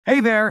Hey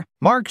there,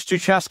 Mark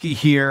Struczewski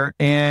here,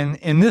 and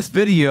in this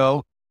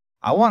video,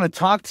 I want to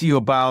talk to you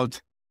about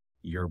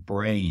your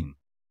brain.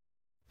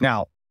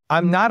 Now,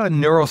 I'm not a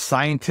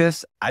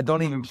neuroscientist. I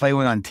don't even play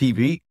one on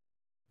TV,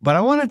 but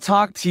I want to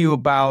talk to you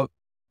about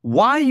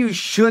why you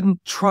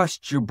shouldn't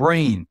trust your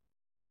brain.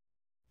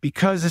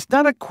 Because it's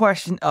not a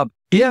question of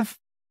if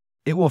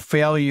it will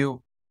fail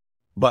you,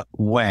 but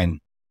when.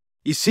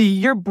 You see,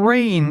 your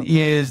brain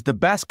is the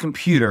best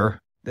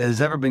computer that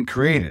has ever been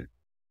created.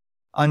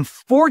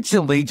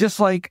 Unfortunately, just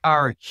like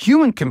our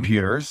human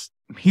computers,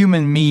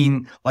 human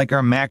mean like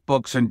our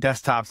MacBooks and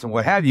desktops and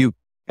what have you,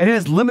 it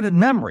has limited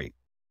memory.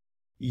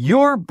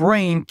 Your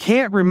brain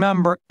can't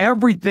remember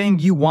everything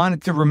you want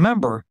it to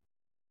remember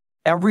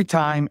every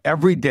time,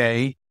 every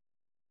day,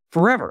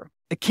 forever.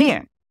 It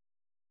can't.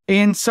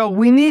 And so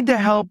we need to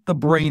help the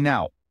brain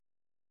out.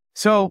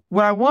 So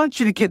what I want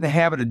you to get in the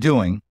habit of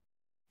doing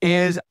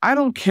is I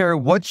don't care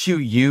what you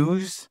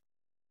use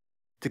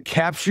to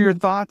capture your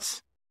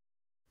thoughts,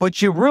 but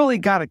you really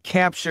got to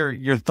capture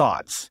your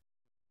thoughts.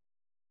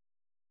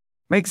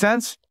 Make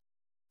sense?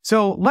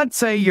 So let's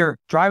say you're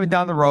driving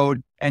down the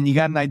road and you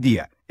got an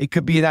idea. It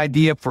could be an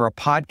idea for a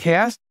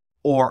podcast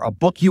or a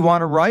book you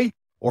want to write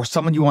or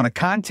someone you want to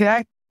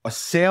contact, a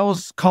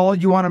sales call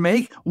you want to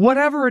make,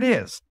 whatever it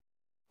is.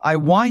 I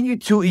want you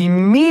to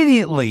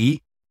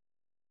immediately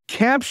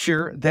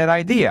capture that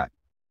idea.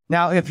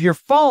 Now, if your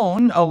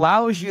phone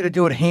allows you to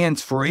do it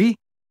hands-free,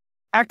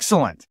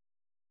 excellent.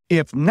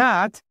 If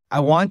not, I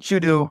want you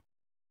to,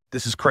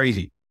 this is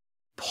crazy,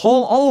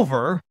 pull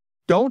over.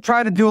 Don't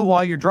try to do it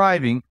while you're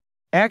driving.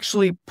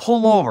 Actually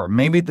pull over,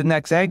 maybe at the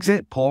next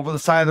exit, pull over the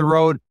side of the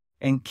road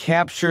and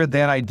capture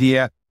that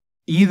idea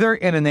either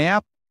in an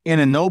app, in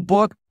a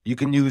notebook. You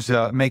can use,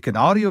 make an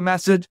audio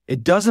message.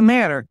 It doesn't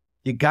matter.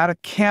 You got to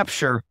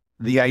capture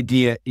the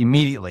idea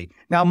immediately.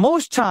 Now,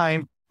 most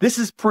time, this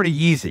is pretty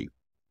easy.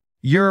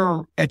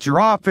 You're at your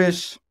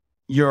office,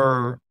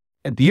 you're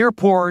at the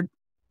airport,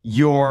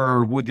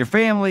 you're with your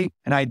family,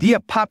 an idea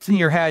pops in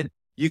your head,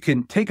 you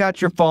can take out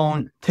your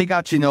phone, take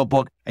out your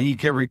notebook, and you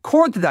can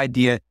record the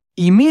idea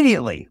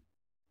immediately.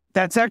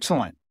 That's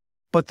excellent.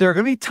 But there are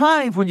going to be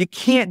times when you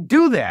can't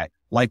do that,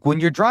 like when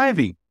you're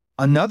driving.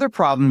 Another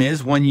problem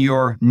is when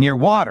you're near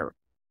water.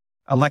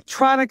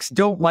 Electronics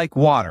don't like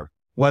water,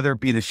 whether it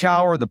be the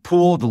shower, the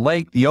pool, the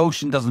lake, the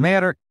ocean, doesn't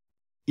matter.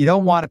 You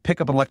don't want to pick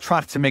up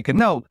electronics to make a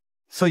note,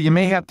 so you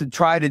may have to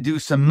try to do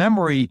some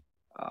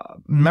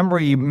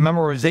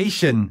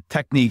memorization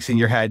techniques in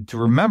your head to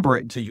remember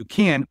it until you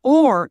can.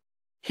 Or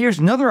here's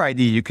another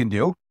idea you can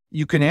do.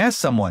 You can ask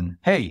someone,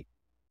 hey,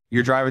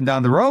 you're driving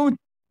down the road,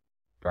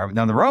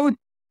 and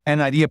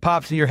an idea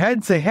pops in your head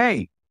and say,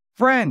 hey,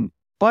 friend,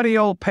 buddy,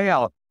 old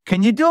pal,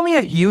 can you do me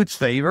a huge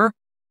favor?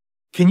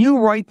 Can you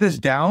write this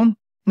down?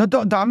 No,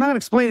 I'm not going to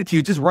explain it to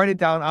you. Just write it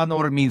down. I'll know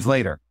what it means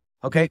later.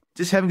 Okay?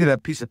 Just have them get a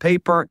piece of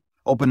paper,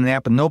 open an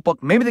app, a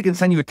notebook. Maybe they can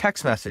send you a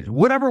text message.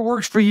 Whatever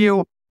works for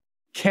you.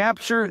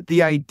 Capture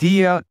the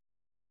idea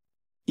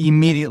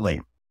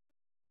immediately.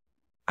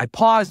 I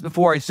paused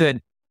before I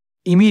said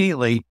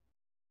immediately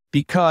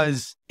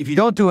because if you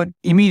don't do it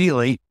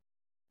immediately,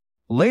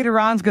 later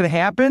on it's going to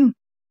happen,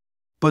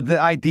 but the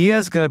idea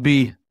is going to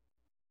be,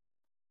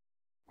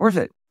 where's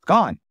it?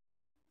 Gone.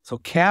 So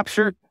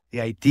capture the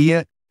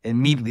idea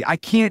immediately. I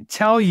can't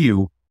tell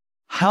you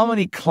how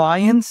many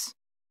clients,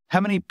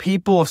 how many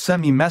people have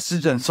sent me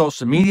messages on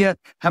social media,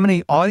 how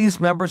many audience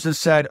members have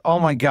said, oh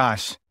my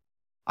gosh,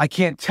 I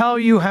can't tell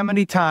you how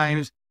many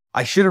times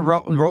I should have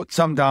wrote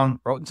some down.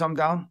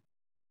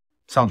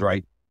 Sounds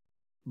right.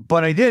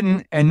 But I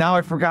didn't, and now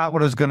I forgot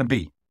what it was going to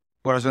be,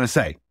 what I was going to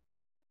say.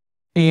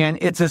 And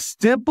it's a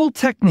simple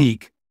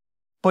technique,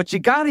 but you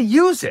got to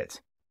use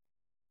it.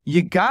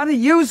 You got to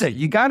use it.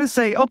 You got to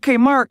say, okay,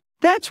 Mark,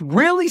 that's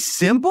really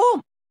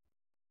simple,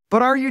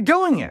 but are you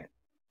doing it?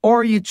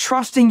 Or are you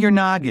trusting your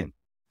noggin?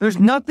 There's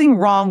nothing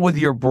wrong with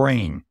your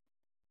brain.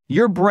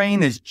 Your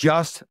brain is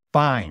just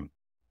fine,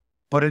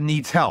 but it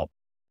needs help.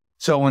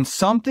 So when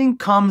something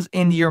comes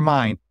into your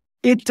mind,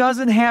 it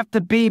doesn't have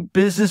to be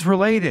business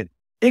related.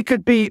 It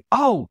could be,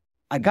 oh,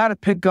 I got to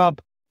pick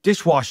up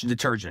dishwashing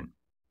detergent.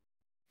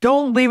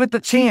 Don't leave it to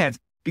chance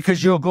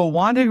because you'll go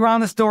wandering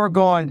around the store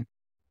going,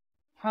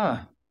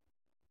 I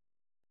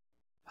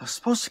was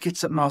supposed to get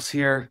something else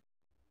here.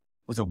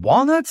 Was it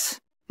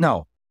walnuts?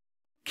 No.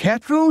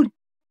 Cat food?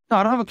 No,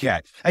 I don't have a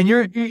cat. And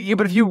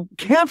but if you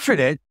captured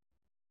it,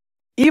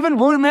 even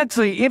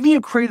rudimentarily, if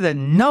you created a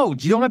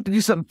note, you don't have to do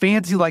something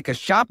fancy like a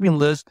shopping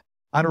list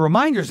on a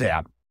reminders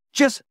app.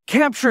 Just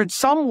capture it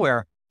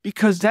somewhere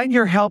because then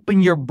you're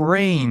helping your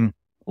brain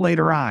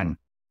later on.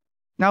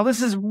 Now,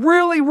 this is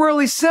really,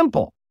 really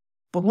simple,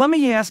 but let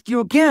me ask you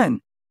again,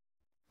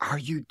 are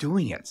you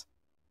doing it?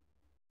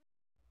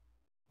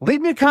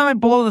 Leave me a comment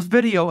below this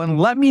video and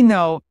let me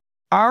know,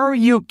 are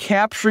you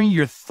capturing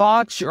your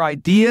thoughts, your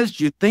ideas,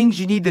 your things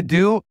you need to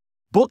do,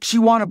 books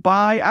you want to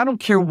buy? I don't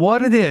care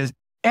what it is.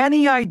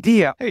 Any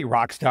idea. Hey,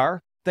 Rockstar,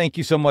 thank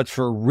you so much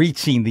for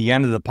reaching the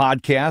end of the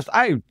podcast.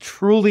 I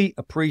truly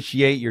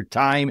appreciate your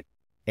time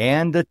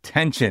and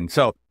attention.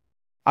 So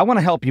I want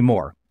to help you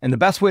more. And the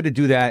best way to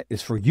do that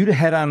is for you to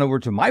head on over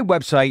to my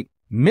website,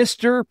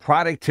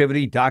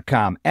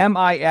 MrProductivity.com,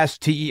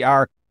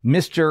 MISTER,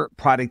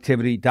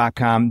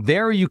 MrProductivity.com.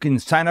 There you can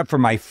sign up for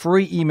my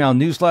free email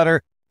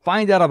newsletter,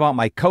 find out about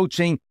my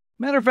coaching.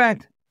 Matter of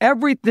fact,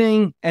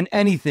 everything and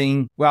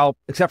anything, well,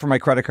 except for my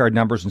credit card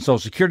numbers and social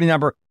security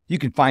number, you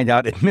can find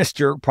out at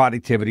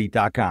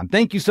MrProductivity.com.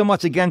 Thank you so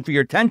much again for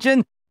your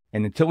attention.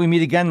 And until we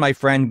meet again, my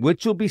friend,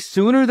 which will be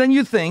sooner than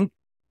you think,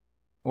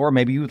 or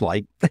maybe you'd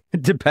like,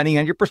 depending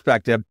on your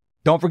perspective,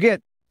 don't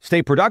forget,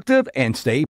 stay productive and stay